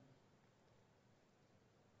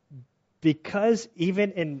because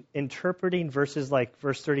even in interpreting verses like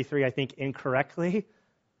verse 33, I think incorrectly,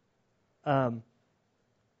 there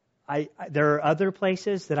are other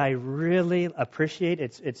places that I really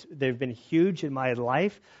appreciate. They've been huge in my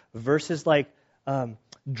life. Verses like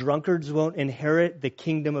drunkards won't inherit the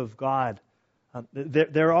kingdom of God.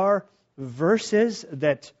 There are verses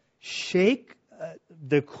that shake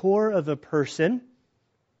the core of a person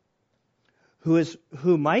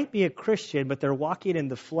who might be a Christian, but they're walking in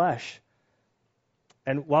the flesh.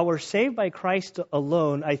 And while we're saved by Christ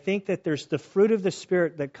alone, I think that there's the fruit of the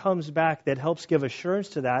Spirit that comes back that helps give assurance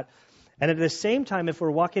to that. And at the same time, if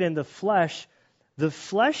we're walking in the flesh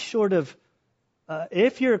sort of,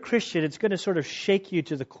 if you're a Christian, it's going to sort of shake you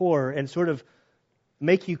to the core and sort of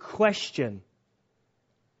make you question.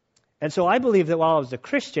 And so I believe that while I was a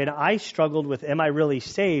Christian, I struggled with, am I really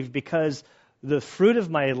saved? Because the fruit of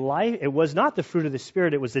my life, it was not the fruit of the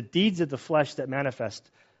Spirit, it was the deeds of the flesh that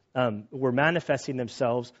were manifesting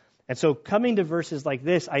themselves. And so coming to verses like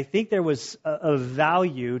this, I think there was a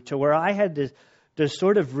value to where I had to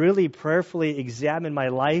sort of really prayerfully examine my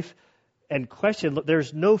life and question, look,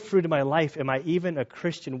 there's no fruit in my life. Am I even a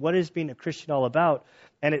Christian? What is being a Christian all about?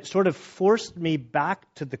 And it sort of forced me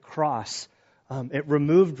back to the cross. It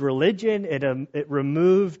removed religion. It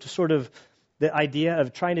removed sort of the idea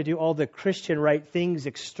of trying to do all the Christian right things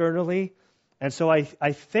externally. And so I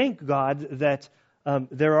thank God that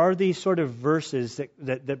there are these sort of verses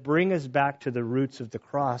that bring us back to the roots of the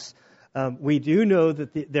cross. We do know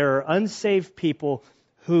that there are unsaved people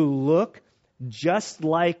who look just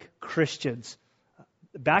like Christians.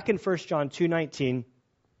 Back in 1 John 2:19,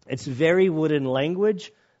 it's very wooden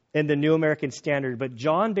language in the New American Standard, but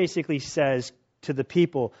John basically says to the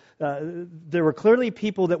people, there were clearly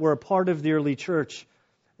people that were a part of the early church.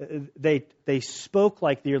 They spoke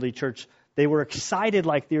like the early church. They were excited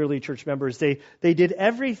like the early church members. They did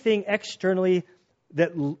everything externally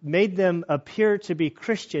that made them appear to be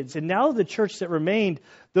Christians. And now the church that remained,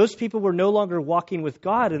 those people were no longer walking with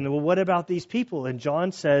God. And well, what about these people? And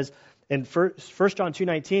John says in 1 John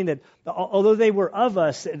 2:19 that although they were of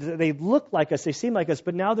us, they looked like us, they seemed like us,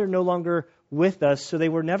 but now they're no longer with us, so they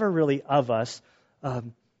were never really of us.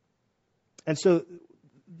 And so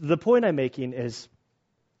the point I'm making is,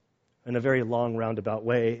 in a very long roundabout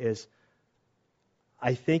way, is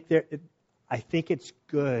I think it's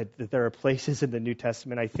good that there are places in the New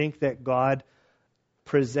Testament. I think that God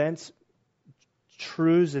presents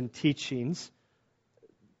truths and teachings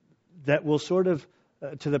that will sort of,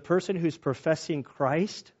 to the person who's professing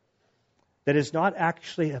Christ, that is not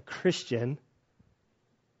actually a Christian,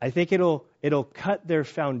 I think it'll cut their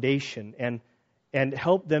foundation and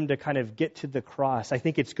help them to kind of get to the cross. I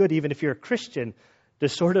think it's good, even if you're a Christian, to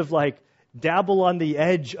sort of like dabble on the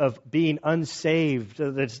edge of being unsaved,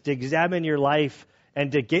 to examine your life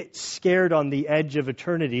and to get scared on the edge of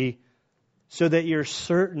eternity so that you're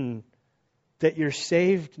certain that you're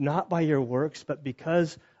saved not by your works, but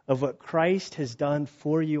because of what Christ has done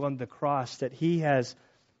for you on the cross, that He has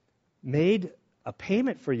made a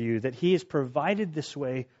payment for you, that He has provided this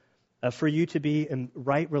way for you to be in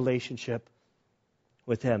right relationship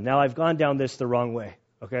with Him. Now, I've gone down this the wrong way,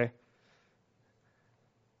 okay?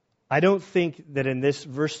 I don't think that in this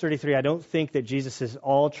verse 33, I don't think that Jesus is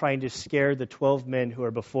all trying to scare the 12 men who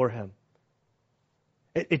are before Him.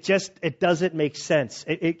 It doesn't make sense.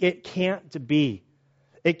 It can't be.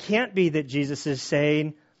 It can't be that Jesus is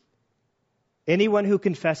saying, anyone who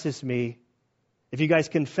confesses me, if you guys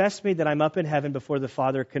confess me, that I'm up in heaven before the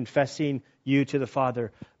Father, confessing you to the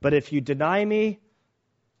Father. But if you deny me,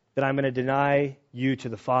 then I'm going to deny you to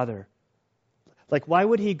the Father. Like, why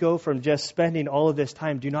would He go from just spending all of this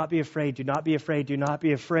time, do not be afraid, do not be afraid, do not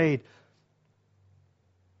be afraid.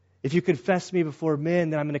 If you confess me before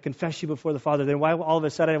men, then I'm going to confess you before the Father. Then why all of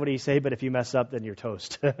a sudden what do you say? But if you mess up, then you're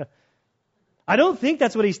toast. I don't think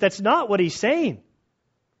that's not what He's saying.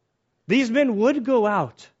 These men would go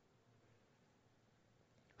out.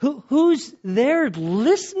 Who's there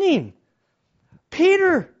listening?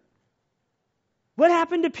 Peter. What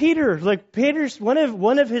happened to Peter? Like, Peter's one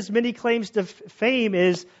of his many claims to fame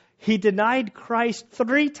is he denied Christ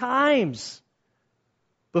 3 times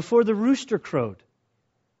before the rooster crowed.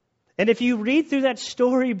 And if you read through that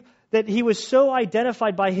story, that he was so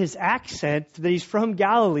identified by his accent that he's from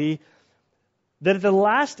Galilee, that at the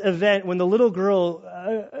last event, when the little girl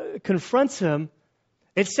confronts him,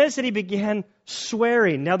 it says that he began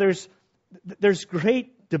swearing. Now, there's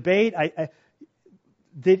great debate.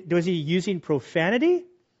 Was he using profanity,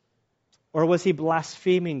 or was he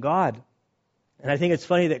blaspheming God? And I think it's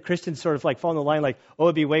funny that Christians sort of like fall in the line like, oh,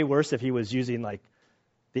 it'd be way worse if he was using like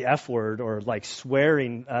the F word or like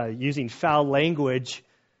swearing, using foul language.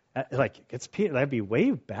 Like, it's Peter, that'd be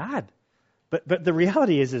way bad. But the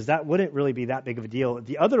reality is that wouldn't really be that big of a deal.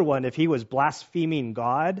 The other one, if he was blaspheming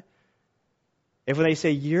God, if when they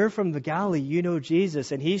say, you're from the Galilee, you know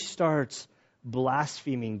Jesus, and he starts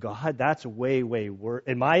blaspheming God, that's way, way worse.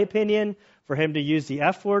 In my opinion, for him to use the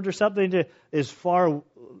F word or something is far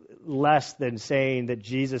less than saying that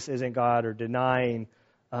Jesus isn't God or denying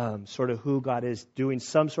sort of who God is, doing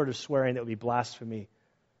some sort of swearing that would be blasphemy.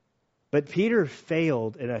 But Peter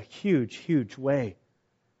failed in a huge, huge way.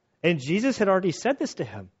 And Jesus had already said this to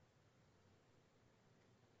him.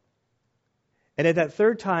 And at that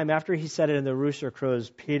third time, after he said it and the rooster crows,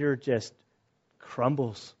 Peter just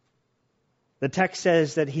crumbles. The text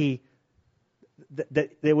says that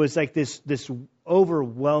that there was like this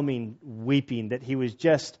overwhelming weeping, that he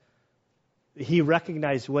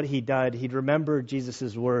recognized what he'd done. He'd remembered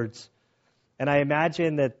Jesus' words. And I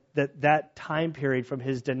imagine that time period from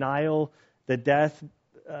his denial, the death,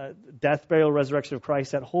 burial, resurrection of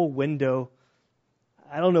Christ, that whole window,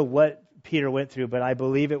 I don't know what Peter went through, but I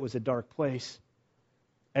believe it was a dark place.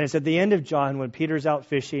 And it's at the end of John when Peter's out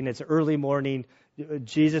fishing. It's early morning.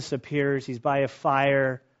 Jesus appears. He's by a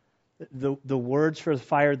fire. The words for the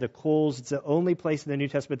fire, the coals, it's the only place in the New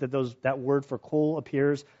Testament that word for coal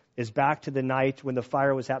appears, is back to the night when the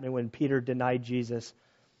fire was happening, when Peter denied Jesus.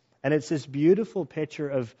 And it's this beautiful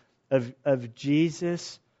picture of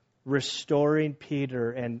Jesus restoring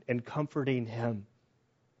Peter and comforting him.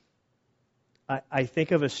 I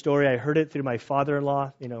think of a story. I heard it through my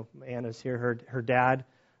father-in-law. Anna's here, her dad.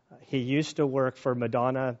 He used to work for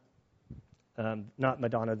Madonna, not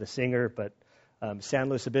Madonna the singer, but San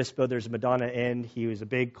Luis Obispo. There's a Madonna Inn. He was a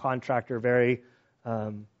big contractor, very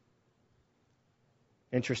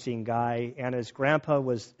interesting guy. Anna's grandpa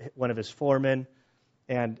was one of his foremen,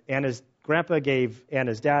 and Anna's grandpa gave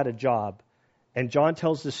Anna's dad a job. And John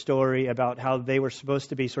tells the story about how they were supposed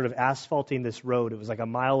to be sort of asphalting this road. It was like a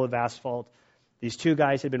mile of asphalt. These two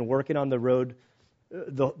guys had been working on the road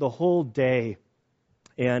the whole day.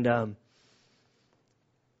 And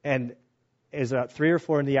it was about 3 or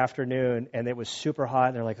 4 in the afternoon, and it was super hot.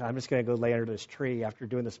 And they're like, I'm just going to go lay under this tree after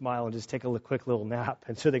doing this mile and just take a quick little nap.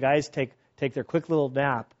 And so the guys take their quick little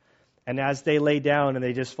nap. And as they lay down and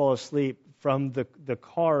they just fall asleep, from the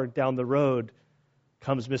car down the road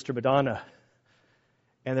comes Mr. Madonna.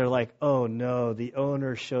 And they're like, oh no, the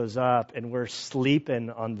owner shows up and we're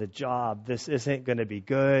sleeping on the job. This isn't going to be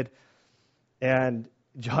good. And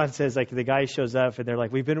John says, like, the guy shows up and they're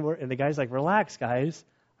like, and the guy's like, relax, guys.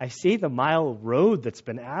 I see the mile road that's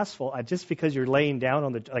been asphalt. Just because you're laying down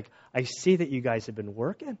on I see that you guys have been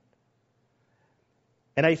working.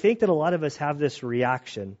 And I think that a lot of us have this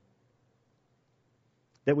reaction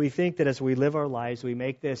that we think that as we live our lives, we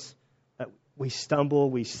make this, we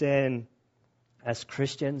stumble, we sin as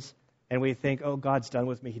Christians, and we think, oh, God's done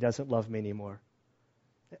with me. He doesn't love me anymore.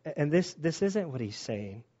 And this isn't what he's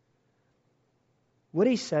saying. What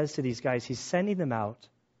he says to these guys, he's sending them out.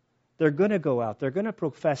 They're going to go out. They're going to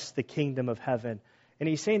profess the kingdom of heaven. And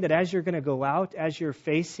he's saying that as you're going to go out, as you're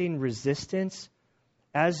facing resistance,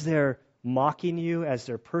 as they're mocking you, as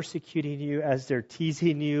they're persecuting you, as they're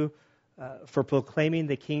teasing you for proclaiming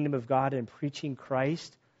the kingdom of God and preaching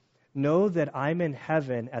Christ, know that I'm in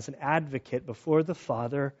heaven as an advocate before the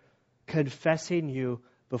Father, confessing you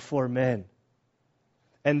before men.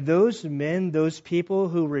 And those men, those people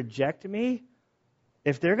who reject me,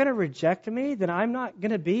 if they're going to reject me, then I'm not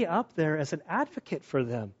going to be up there as an advocate for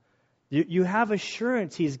them. You have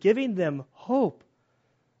assurance. He's giving them hope.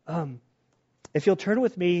 If you'll turn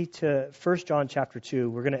with me to 1 John chapter 2,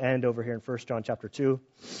 we're going to end over here in 1 John chapter 2.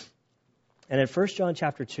 And in 1 John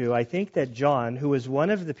chapter 2, I think that John, who was one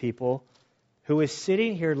of the people who was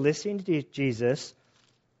sitting here listening to Jesus,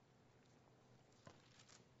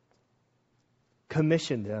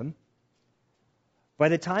 commissioned them. By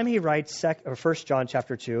the time he writes 1 John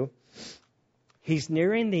chapter 2, he's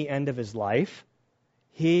nearing the end of his life.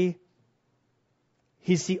 He's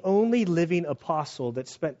the only living apostle that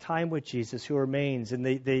spent time with Jesus who remains.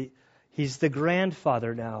 And he's the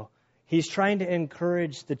grandfather now. He's trying to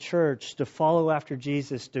encourage the church to follow after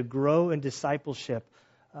Jesus, to grow in discipleship.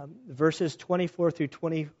 Verses 24 through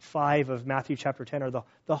 25 of Matthew chapter 10 are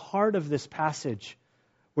the heart of this passage,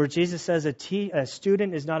 where Jesus says a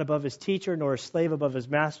student is not above his teacher, nor a slave above his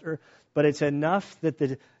master, but it's enough that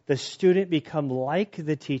the student become like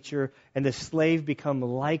the teacher and the slave become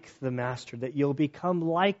like the master, that you'll become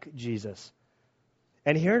like Jesus.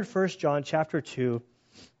 And here in 1 John chapter 2,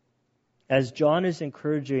 as John is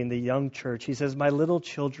encouraging the young church, he says, my little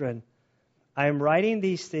children, I am writing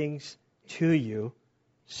these things to you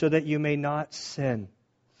so that you may not sin.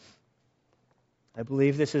 I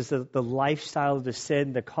believe this is the lifestyle of the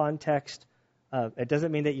sin, the context. It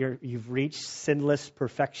doesn't mean that you've reached sinless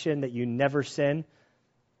perfection, that you never sin,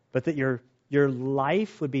 but that your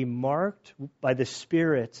life would be marked by the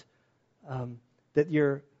Spirit, that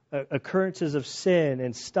your occurrences of sin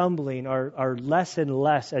and stumbling are less and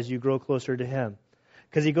less as you grow closer to Him.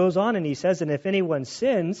 Because he goes on and he says, and if anyone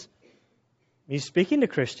sins, he's speaking to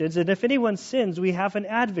Christians, and if anyone sins, we have an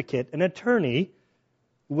advocate, an attorney,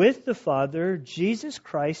 with the Father, Jesus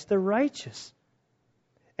Christ the righteous.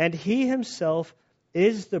 And He Himself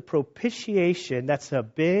is the propitiation. That's a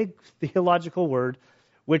big theological word,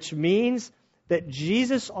 which means that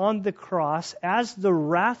Jesus on the cross, as the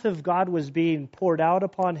wrath of God was being poured out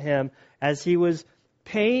upon him, as he was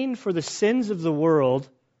paying for the sins of the world,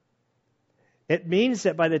 it means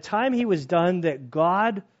that by the time he was done, that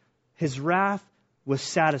God, his wrath, was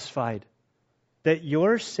satisfied. That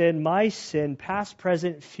your sin, my sin, past,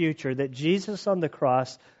 present, future, that Jesus on the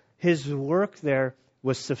cross, his work there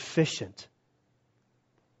was sufficient.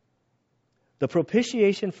 The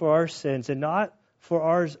propitiation for our sins, and not for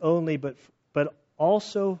ours only, but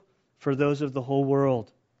also for those of the whole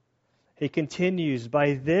world. He continues,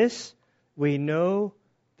 by this we know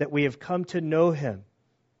that we have come to know him,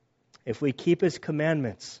 if we keep his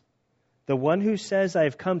commandments. The one who says, I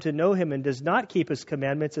have come to know him, and does not keep his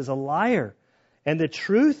commandments is a liar, and the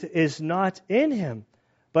truth is not in him.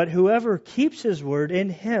 But whoever keeps his word, in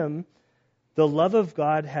him the love of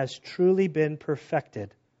God has truly been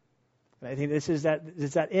perfected. And I think this is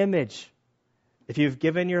that image. If you've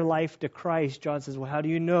given your life to Christ, John says, well, how do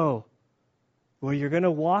you know? Well, you're going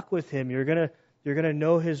to walk with him. You're going to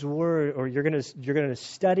know his word, or you're going to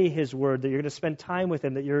study his word, that you're going to spend time with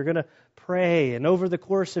him, that you're going to pray. And over the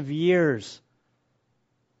course of years,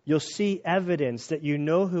 you'll see evidence that you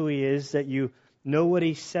know who he is, that you know what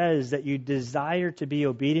he says, that you desire to be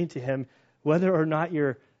obedient to him. Whether or not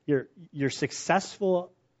you're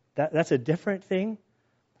successful, that's a different thing.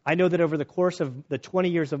 I know that over the course of the 20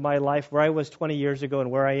 years of my life, where I was 20 years ago and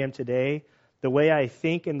where I am today, the way I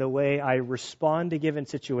think and the way I respond to given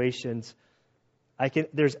situations,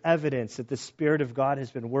 there's evidence that the Spirit of God has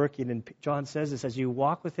been working. And John says this, as you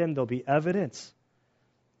walk with him, there'll be evidence.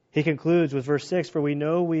 He concludes with verse 6, for we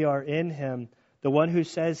know we are in him. The one who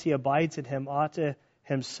says he abides in him ought to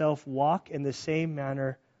himself walk in the same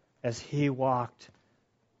manner as he walked.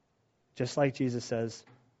 Just like Jesus says.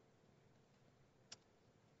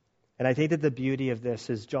 And I think that the beauty of this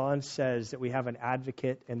is John says that we have an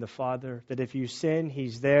advocate in the Father, that if you sin,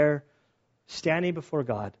 he's there standing before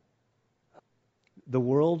God. The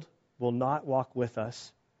world will not walk with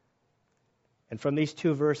us. And from these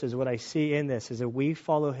two verses, what I see in this is that we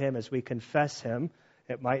follow him as we confess him.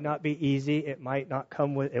 It might not be easy. It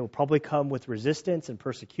will probably come with resistance and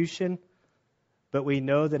persecution. But we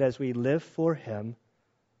know that as we live for him,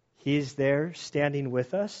 he's there standing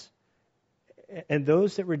with us. And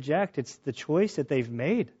those that reject, it's the choice that they've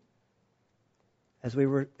made. As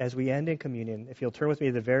we end in communion, if you'll turn with me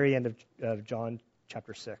to the very end of John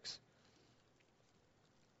chapter 6.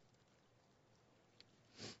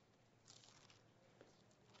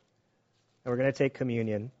 And we're going to take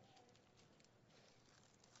communion.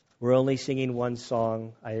 We're only singing one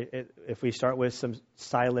song. If we start with some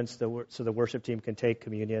silence so the worship team can take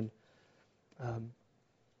communion.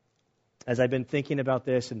 As I've been thinking about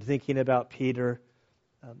this and thinking about Peter,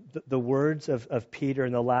 the words of Peter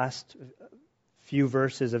in the last few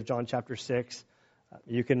verses of John chapter 6,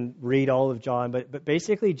 you can read all of John, but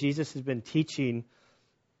basically Jesus has been teaching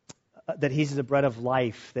that he's the bread of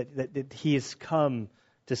life, that he has come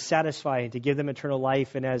to satisfy and to give them eternal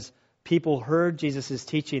life. And as people heard Jesus'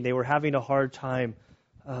 teaching, they were having a hard time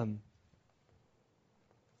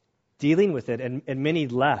dealing with it, and many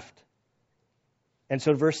left. And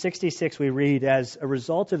so in verse 66 we read, as a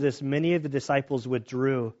result of this, many of the disciples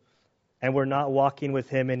withdrew and were not walking with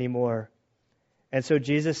him anymore. And so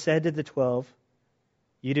Jesus said to the 12,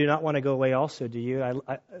 you do not want to go away also, do you?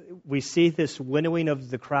 We see this winnowing of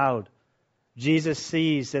the crowd. Jesus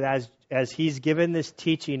sees that as he's given this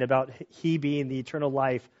teaching about he being the eternal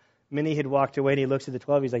life, many had walked away, and he looks at the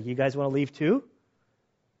 12, he's like, you guys want to leave too?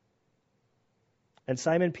 And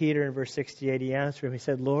Simon Peter in verse 68, he answered him, he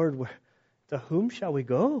said, Lord, to whom shall we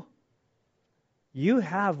go? You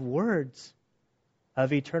have words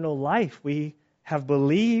of eternal life. We have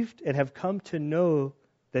believed and have come to know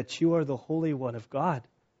that you are the Holy One of God.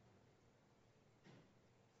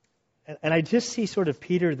 And I just see sort of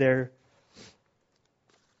Peter there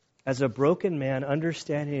as a broken man,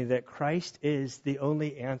 understanding that Christ is the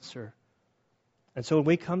only answer. And so when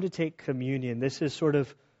we come to take communion, this is sort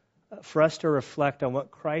of for us to reflect on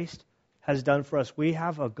what Christ has done for us. We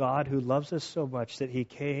have a God who loves us so much that he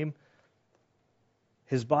came.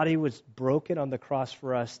 His body was broken on the cross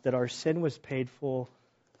for us, that our sin was paid for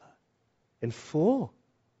in full.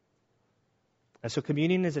 And so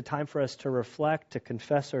communion is a time for us to reflect, to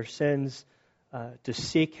confess our sins, to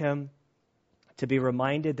seek him, to be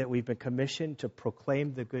reminded that we've been commissioned to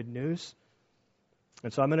proclaim the good news.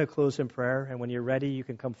 And so I'm going to close in prayer, and when you're ready, you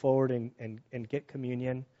can come forward and get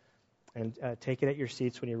communion and take it at your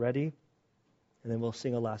seats when you're ready. And then we'll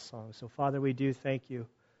sing a last song. So, Father, we do thank you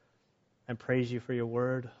and praise you for your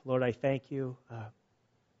word. Lord, I thank you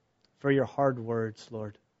for your hard words,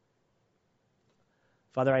 Lord.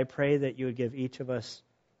 Father, I pray that you would give each of us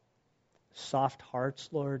soft hearts,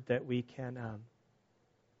 Lord, that we can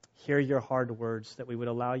hear your hard words, that we would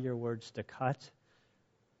allow your words to cut.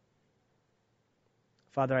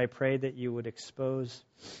 Father, I pray that you would expose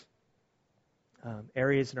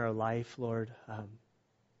areas in our life, Lord,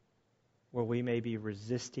 where we may be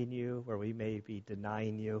resisting you, where we may be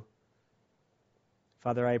denying you.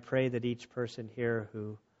 Father, I pray that each person here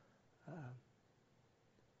who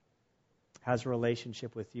has a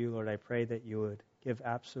relationship with you, Lord, I pray that you would give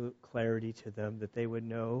absolute clarity to them, that they would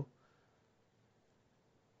know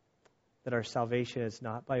that our salvation is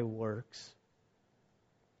not by works.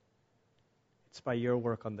 It's by your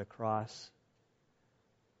work on the cross.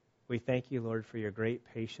 We thank you, Lord, for your great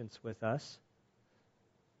patience with us.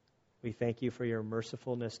 We thank you for your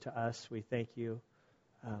mercifulness to us. We thank you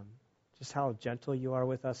just how gentle you are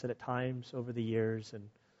with us at times over the years. And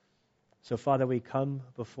so, Father, we come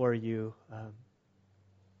before you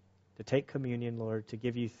to take communion, Lord, to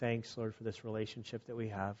give you thanks, Lord, for this relationship that we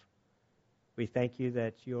have. We thank you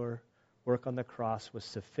that your work on the cross was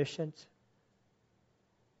sufficient,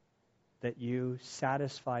 that you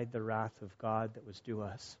satisfied the wrath of God that was due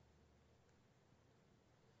us.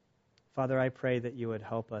 Father, I pray that you would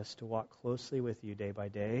help us to walk closely with you day by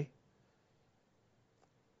day.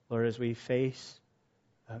 Lord, as we face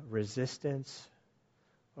resistance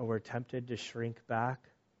or we're tempted to shrink back,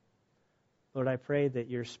 Lord, I pray that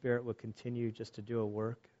your Spirit would continue just to do a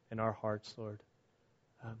work in our hearts, Lord.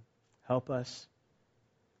 Help us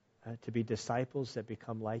to be disciples that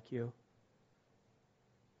become like you.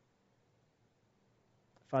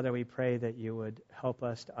 Father, we pray that you would help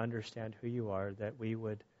us to understand who you are, that we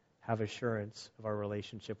would have assurance of our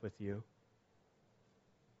relationship with you.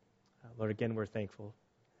 Lord, again, we're thankful,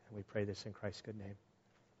 and we pray this in Christ's good name.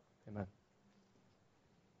 Amen.